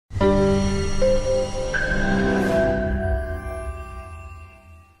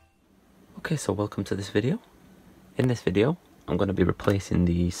Okay, so welcome to this video. In this video, I'm going to be replacing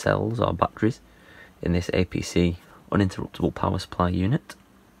the cells or batteries in this APC uninterruptible power supply unit.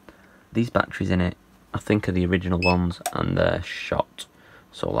 These batteries in it, I think, are the original ones, and they're shot.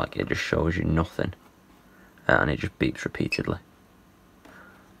 So like it just shows you nothing, and it just beeps repeatedly.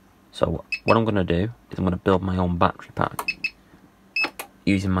 So what I'm going to do is I'm going to build my own battery pack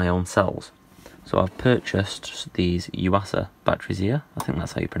using my own cells. So I've purchased these Yuasa batteries here, I think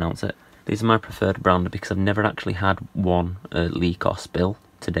that's how you pronounce it. These are my preferred brand because I've never actually had one leak or spill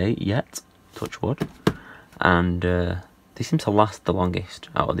to date yet, touch wood. And they seem to last the longest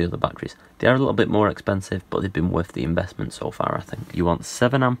out of the other batteries. They are a little bit more expensive, but they've been worth the investment so far, I think. You want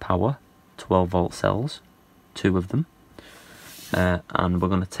 7 amp hour, 12 volt cells, 2 of them. And we're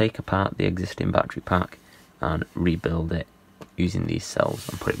going to take apart the existing battery pack and rebuild it using these cells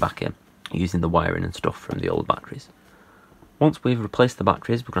and put it back in, using the wiring and stuff from the old batteries. Once we've replaced the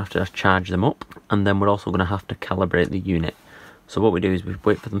batteries, we're going to have to charge them up, and then we're also going to have to calibrate the unit. So what we do is we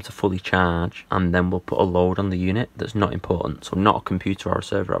wait for them to fully charge, and then we'll put a load on the unit that's not important, so not a computer or a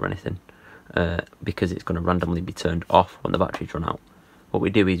server or anything, because it's going to randomly be turned off when the batteries run out. What we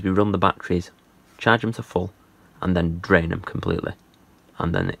do is we run the batteries, charge them to full, and then drain them completely.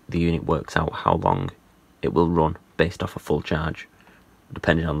 And then the unit works out how long it will run based off a full charge,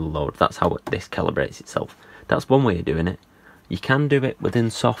 depending on the load. That's how this calibrates itself. That's one way of doing it. You can do it within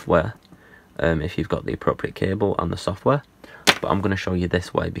software if you've got the appropriate cable and the software, but I'm going to show you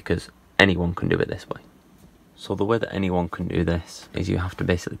this way because anyone can do it this way. So the way that anyone can do this is you have to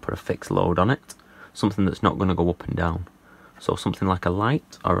basically put a fixed load on it, something that's not going to go up and down. So something like a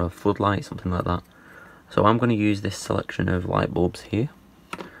light or a floodlight, something like that. So I'm going to use this selection of light bulbs here.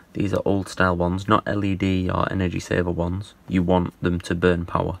 These are old style ones, not LED or energy saver ones. You want them to burn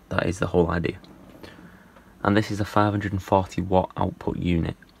power, that is the whole idea. And this is a 540 watt output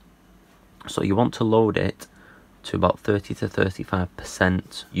unit. So you want to load it to about 30 to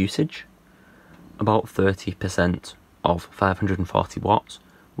 35% usage. About 30% of 540 watts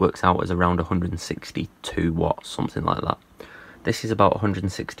works out as around 162 watts, something like that. This is about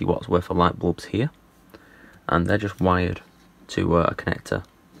 160 watts worth of light bulbs here, and they're just wired to a connector,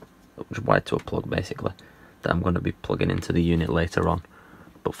 just wired to a plug basically, that I'm going to be plugging into the unit later on.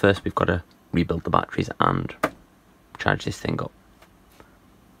 But first we've got to rebuild the batteries and charge this thing up.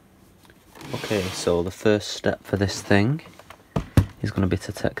 Okay, so the first step for this thing is going to be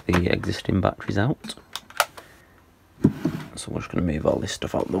to take the existing batteries out. So we're just going to move all this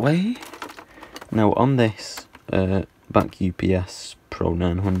stuff out of the way. Now on this Back-UPS Pro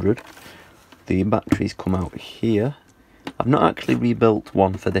 900, the batteries come out here. I've not actually rebuilt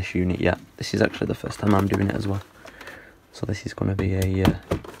one for this unit yet. This is actually the first time I'm doing it as well. So this is going to be a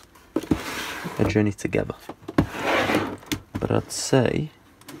journey together. But I'd say,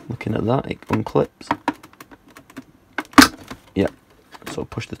 looking at that, it unclips. Yeah, so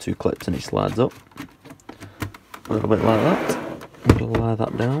push the 2 clips and it slides up. A little bit like that. I'm going to lie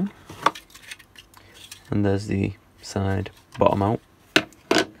that down. And there's the side bottom out.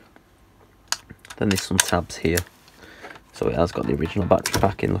 Then there's some tabs here. So it has got the original battery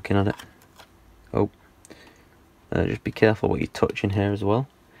pack in, looking at it. Oh. Just be careful what you touch in here as well,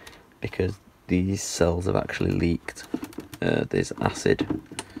 because these cells have actually leaked. There's acid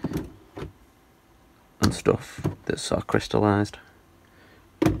and stuff that's sort of crystallised.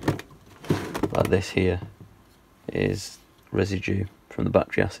 Like this here is residue from the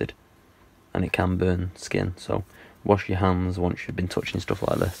battery acid, and it can burn skin, so wash your hands once you've been touching stuff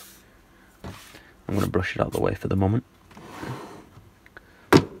like this. I'm going to brush it out of the way for the moment.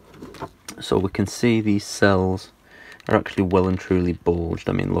 So we can see these cells are actually well and truly bulged.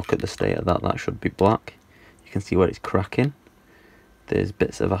 I mean, look at the state of that, that should be black. You can see where it's cracking. There's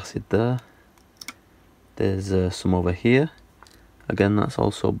bits of acid there. There's some over here. Again, that's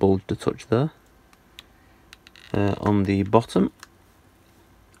also bulged a touch there. On the bottom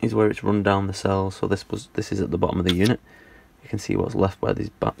is where it's run down the cells. So this is at the bottom of the unit. You can see what's left where there's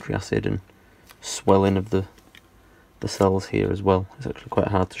battery acid and swelling of the cells here as well. It's actually quite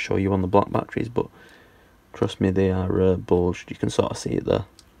hard to show you on the black batteries, but trust me, they are bulged. You can sort of see it there.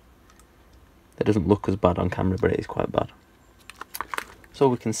 It doesn't look as bad on camera, but it is quite bad. So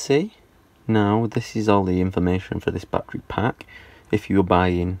we can see now, this is all the information for this battery pack if you're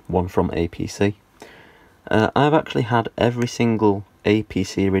buying one from APC. I've actually had every single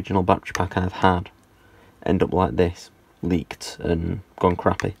APC original battery pack I've had end up like this, leaked and gone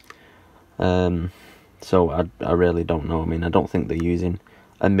crappy. So I really don't know. I mean, I don't think they're using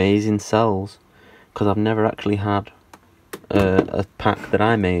amazing cells, because I've never actually had a pack that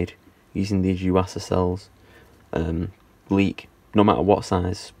I made using these Yuasa cells leak no matter what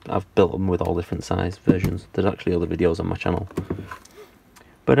size. I've built them with all different size versions. There's actually other videos on my channel.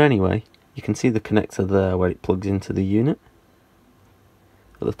 But anyway, you can see the connector there where it plugs into the unit.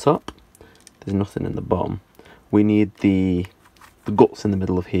 At the top, there's nothing in the bottom. We need the guts in the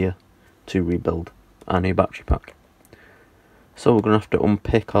middle of here to rebuild our new battery pack. So we're going to have to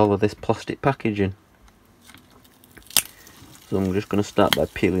unpick all of this plastic packaging. So I'm just going to start by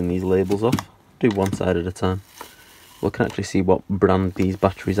peeling these labels off. Do one side at a time. We can actually see what brand these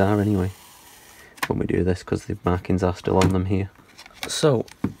batteries are anyway when we do this, because the markings are still on them here. So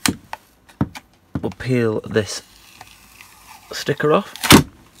we'll peel this sticker off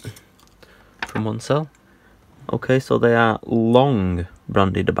from one cell. Okay, so they are long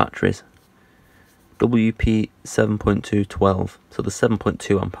branded batteries. WP7-12. So the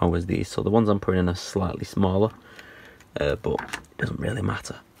 7.2 amp hours these. So the ones I'm putting in are slightly smaller, but it doesn't really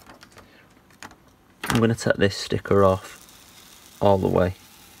matter. I'm going to take this sticker off all the way.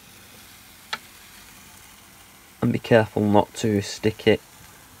 And be careful not to stick it,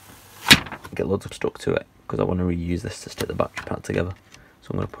 get loads of stuck to it, because I want to reuse this to stick the battery pack together. So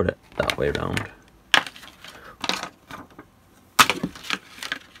I'm going to put it that way around.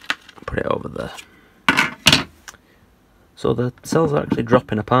 Put it over there. So the cells are actually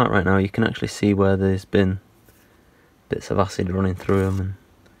dropping apart right now. You can actually see where there's been bits of acid running through them, and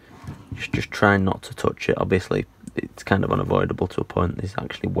just trying not to touch it. Obviously it's kind of unavoidable to a point. There's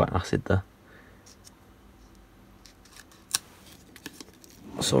actually wet acid there.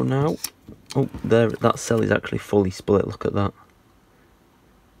 So now, oh, there, that cell is actually fully split. Look at that.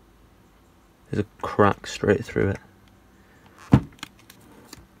 There's a crack straight through it.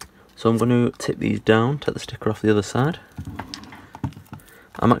 So I'm going to tip these down, take the sticker off the other side.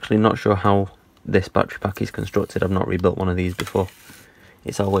 I'm actually not sure how this battery pack is constructed. I've not rebuilt one of these before.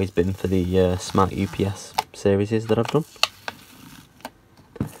 It's always been for the Smart UPS series that I've done.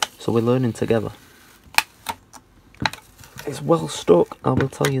 So we're learning together. It's well stuck, I will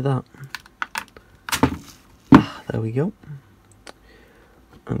tell you that. There we go.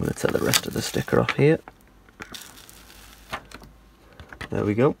 I'm going to take the rest of the sticker off here. There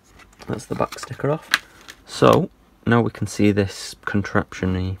we go. That's the back sticker off. So now we can see this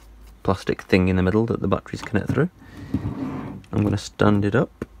contraption-y plastic thing in the middle that the batteries connect through. I'm going to stand it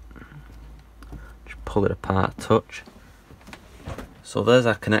up, just pull it apart a touch. So there's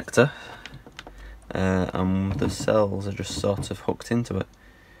our connector, and the cells are just sort of hooked into it.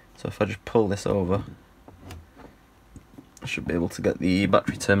 So if I just pull this over, I should be able to get the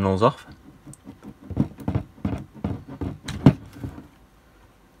battery terminals off.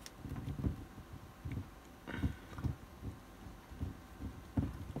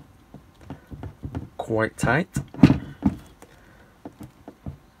 Quite tight.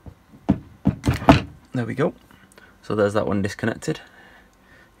 There we go. So there's that one disconnected.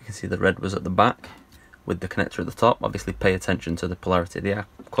 You can see the red was at the back with the connector at the top. Obviously pay attention to the polarity, they are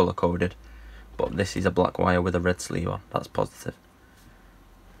colour coded, but this is a black wire with a red sleeve on. That's positive.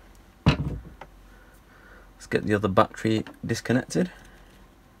 Let's get the other battery disconnected.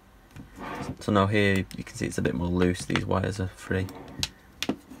 So now here you can see it's a bit more loose, these wires are free.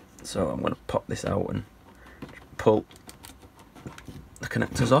 So I'm going to pop this out and pull the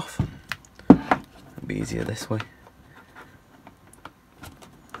connectors off. It'll be easier this way.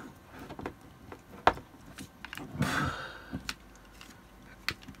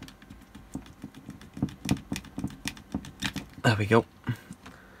 There we go.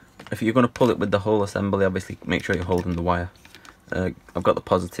 If you're going to pull it with the whole assembly, obviously make sure you're holding the wire. I've got the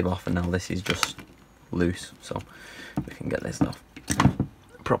positive off and now this is just loose, so we can get this off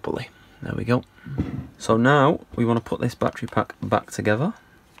properly. There we go. So now we want to put this battery pack back together.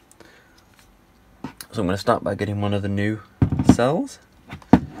 So I'm going to start by getting one of the new cells.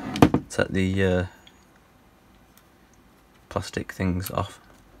 Take the plastic things off.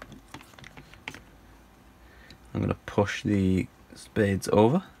 I'm going to push the spades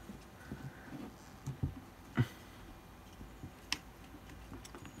over.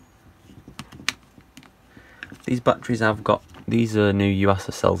 These batteries I've got, these are new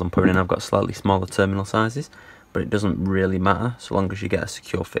Yuasa cells I'm putting in. I've got slightly smaller terminal sizes, but it doesn't really matter so long as you get a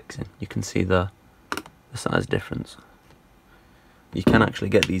secure fixing. You can see the size difference. You can actually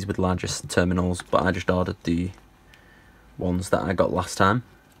get these with larger terminals, but I just ordered the ones that I got last time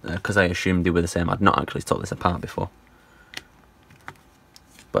because I assumed they were the same. I'd not actually took this apart before.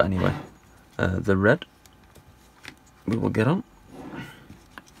 But anyway, the red we will get on.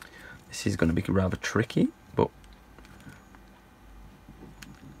 This is going to be rather tricky, but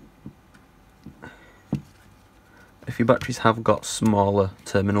if your batteries have got smaller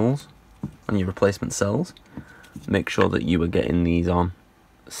terminals on your replacement cells, make sure that you are getting these on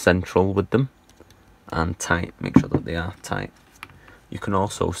central with them and tight. Make sure that they are tight. You can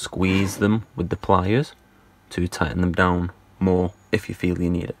also squeeze them with the pliers to tighten them down more if you feel you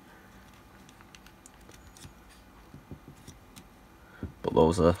need it. But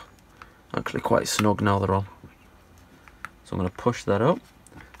those are actually quite snug now they're on. So I'm going to push that up.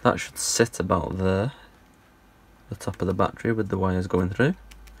 That should sit about there, the top of the battery with the wires going through.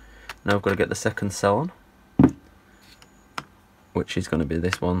 Now I've got to get the second cell on, which is going to be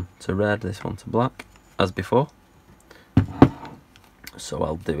this one to red, this one to black, as before. So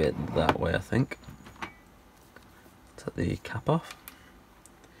I'll do it that way, I think. Take the cap off.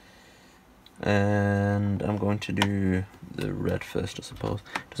 And I'm going to do the red first, I suppose.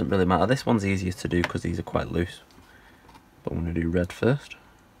 Doesn't really matter. This one's easier to do because these are quite loose. But I'm going to do red first.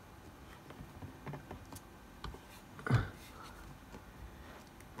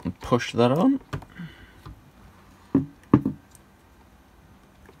 And push that on.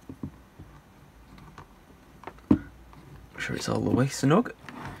 Make sure it's all the way snug.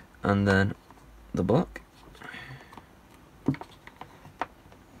 And then the black.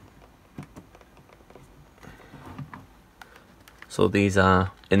 So these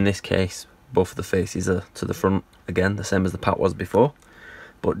are, in this case, both of the faces are to the front, again, the same as the pack was before.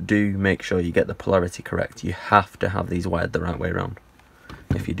 But do make sure you get the polarity correct. You have to have these wired the right way around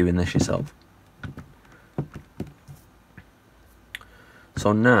if you're doing this yourself.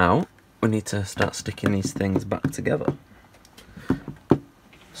 So now we need to start sticking these things back together.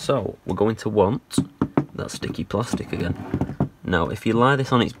 So we're going to want that sticky plastic again. Now if you lie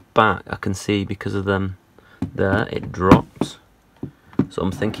this on its back, I can see because of them there, it drops. So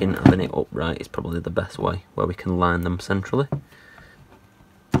I'm thinking having it upright is probably the best way, where we can line them centrally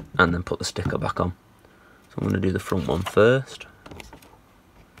and then put the sticker back on. So I'm going to do the front one first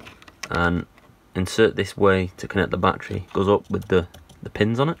and insert this way to connect the battery. It goes up with the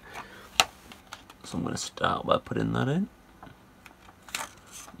pins on it. So I'm going to start by putting that in.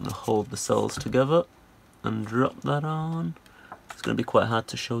 I'm going to hold the cells together and drop that on. It's going to be quite hard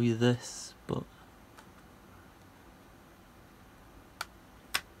to show you this, but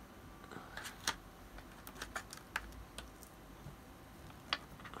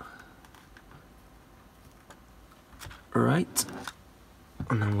right,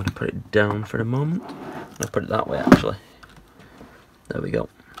 and then I'm going to put it down for a moment. I'll put it that way actually. There we go.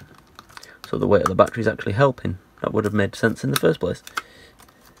 So the weight of the battery is actually helping. That would have made sense in the first place.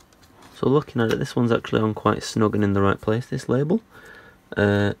 So looking at it, this one's actually on quite snug and in the right place, this label.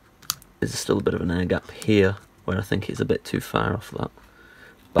 There's still a bit of an air gap here where I think it's a bit too far off that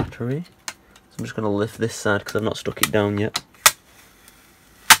battery. So I'm just going to lift this side because I've not stuck it down yet.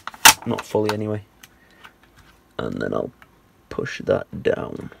 Not fully anyway. And then I'll push that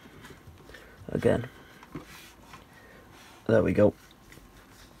down again. There we go.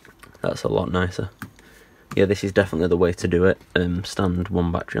 That's a lot nicer. Yeah, this is definitely the way to do it. Stand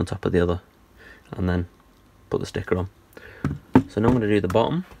one battery on top of the other and then put the sticker on. So now I'm going to do the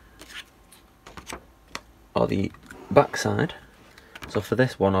bottom, or the back side. So for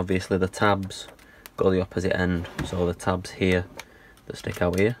this one, obviously the tabs go the opposite end. So the tabs here that stick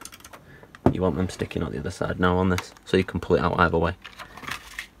out here, you want them sticking out the other side now on this, so you can pull it out either way.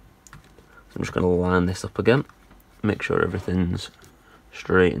 So I'm just going to line this up again, make sure everything's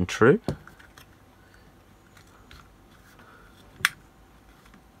straight and true.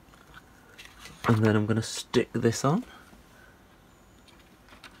 And then I'm going to stick this on.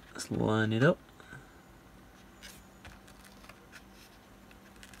 Let's line it up.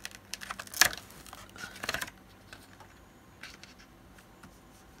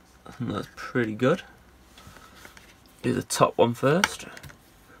 And that's pretty good. Do the top one first,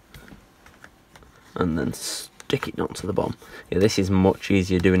 and then stick it down to the bottom. Yeah, this is much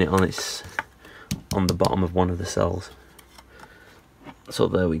easier doing it on the bottom of one of the cells. So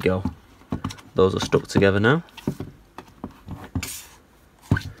there we go. Those are stuck together now.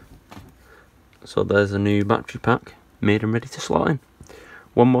 So there's a new battery pack made and ready to slot in.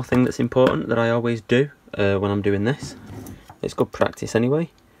 One more thing that's important that I always do when I'm doing this, it's good practice anyway,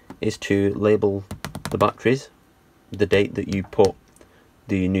 is to label the batteries, the date that you put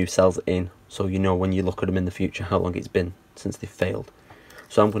the new cells in, so you know when you look at them in the future how long it's been since they failed.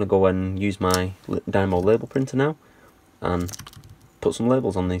 So I'm going to go and use my Dymo label printer now and put some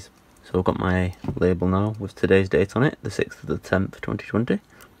labels on these. So I've got my label now with today's date on it, the 6th of the 10th 2020.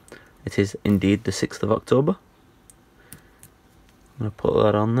 It is indeed the 6th of October. I'm going to put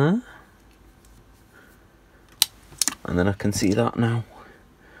that on there, and then I can see that now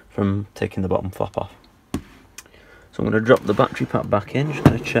from taking the bottom flap off. So I'm going to drop the battery pack back in, just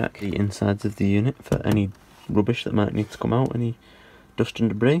going to check the insides of the unit for any rubbish that might need to come out, any dust and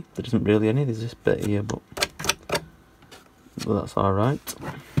debris. There isn't really any, there's this bit here, but that's alright.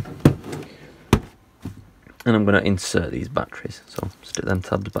 And I'm going to insert these batteries, so stick them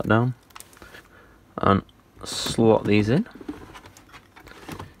tabs back down and slot these in.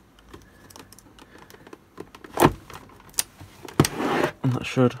 And that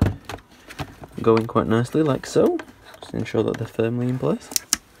should go in quite nicely, like so. Just ensure that they're firmly in place.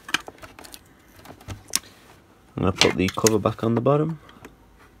 I'm going to put the cover back on the bottom,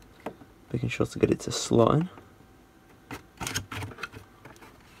 making sure to get it to slot in.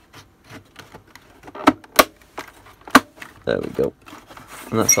 There we go.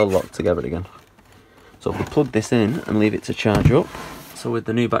 And that's all locked together again. So if we plug this in and leave it to charge up, so with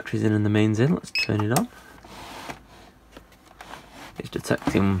the new batteries in and the mains in, let's turn it on. It's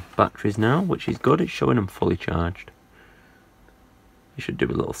detecting batteries now, which is good, it's showing them fully charged. You should do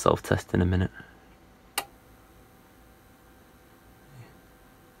a little self-test in a minute.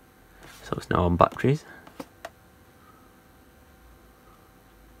 So it's now on batteries.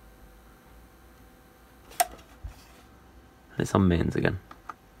 And it's on mains again.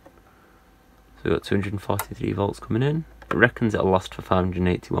 So we've got 243 volts coming in. It reckons it'll last for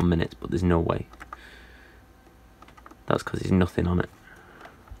 581 minutes, but there's no way. That's because there's nothing on it.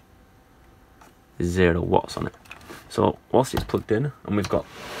 There's 0 watts on it. So whilst it's plugged in, and we've got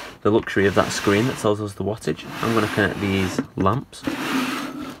the luxury of that screen that tells us the wattage, I'm going to connect these lamps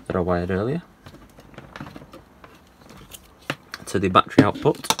that I wired earlier to the battery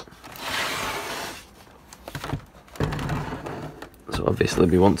output. So obviously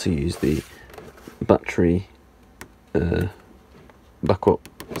we want to use the battery backup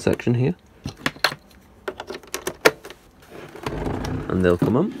section here, and they'll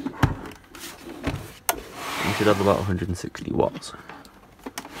come on. We should have about 160 watts,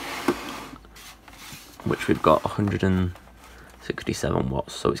 which we've got 167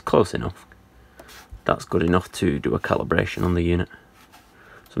 watts, so it's close enough. That's good enough to do a calibration on the unit.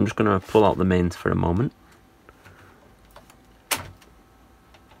 So I'm just going to pull out the mains for a moment.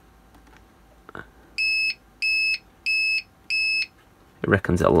 It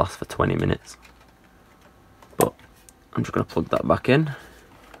reckons it'll last for 20 minutes. But I'm just going to plug that back in.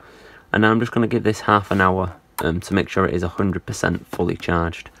 And now I'm just going to give this half an hour to make sure it is 100% fully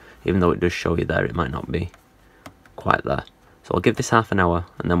charged. Even though it does show you there, it might not be quite there. So I'll give this half an hour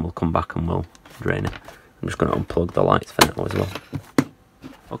and then we'll come back and we'll drain it. I'm just going to unplug the lights for now as well.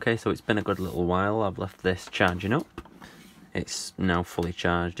 Okay, so it's been a good little while. I've left this charging up. It's now fully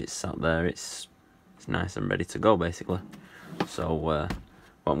charged. It's sat there. It's nice and ready to go basically. So what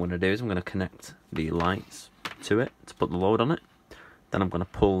I'm going to do is I'm going to connect the lights to it to put the load on it. Then I'm going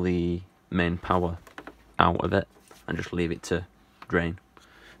to pull the main power out of it and just leave it to drain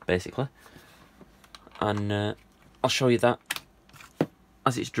basically. And I'll show you that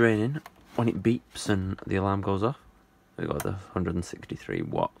as it's draining. When it beeps and the alarm goes off, we've got the 163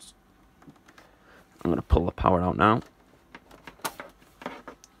 watts. I'm going to pull the power out now,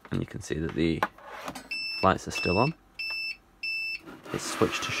 and you can see that the lights are still on. It's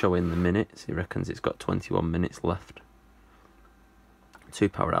switched to showing the minutes. He reckons it's got 21 minutes left. 2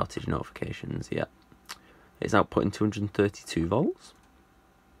 power outage notifications, yeah. It's outputting 232 volts.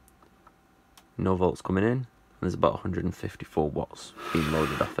 No volts coming in, and there's about 154 watts being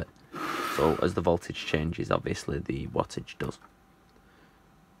loaded off it. So as the voltage changes, obviously the wattage does.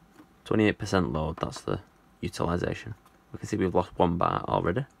 28% load, that's the utilisation. We can see we've lost 1 bar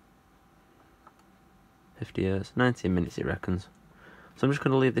already. 50 Hz, 19 minutes it reckons. So I'm just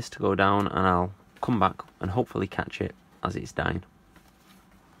going to leave this to go down and I'll come back and hopefully catch it as it's dying.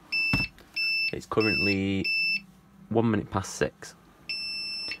 It's currently 1 minute past 6.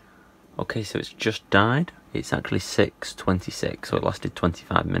 Okay, so it's just died. It's actually 6:26, so it lasted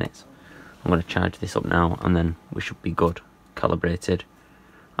 25 minutes. I'm going to charge this up now and then we should be good, calibrated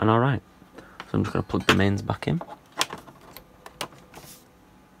and alright. So I'm just going to plug the mains back in.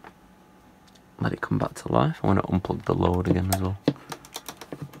 Let it come back to life. I want to unplug the load again as well.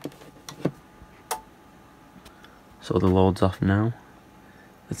 So the load's off now.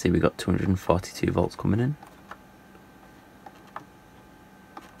 Let's see, we got 242 volts coming in.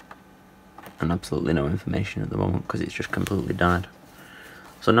 And absolutely no information at the moment because it's just completely died.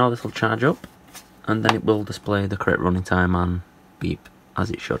 So now this will charge up and then it will display the correct running time and beep as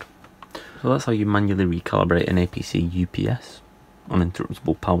it should. So that's how you manually recalibrate an APC UPS,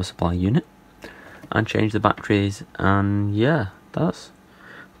 uninterruptible power supply unit, and change the batteries. And yeah, that's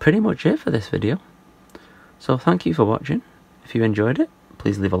pretty much it for this video. So thank you for watching. If you enjoyed it,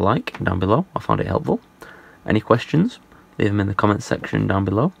 please leave a like down below. I found it helpful. Any questions, leave them in the comments section down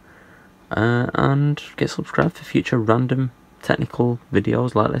below. and get subscribed for future random technical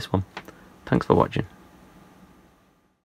videos like this one. Thanks for watching.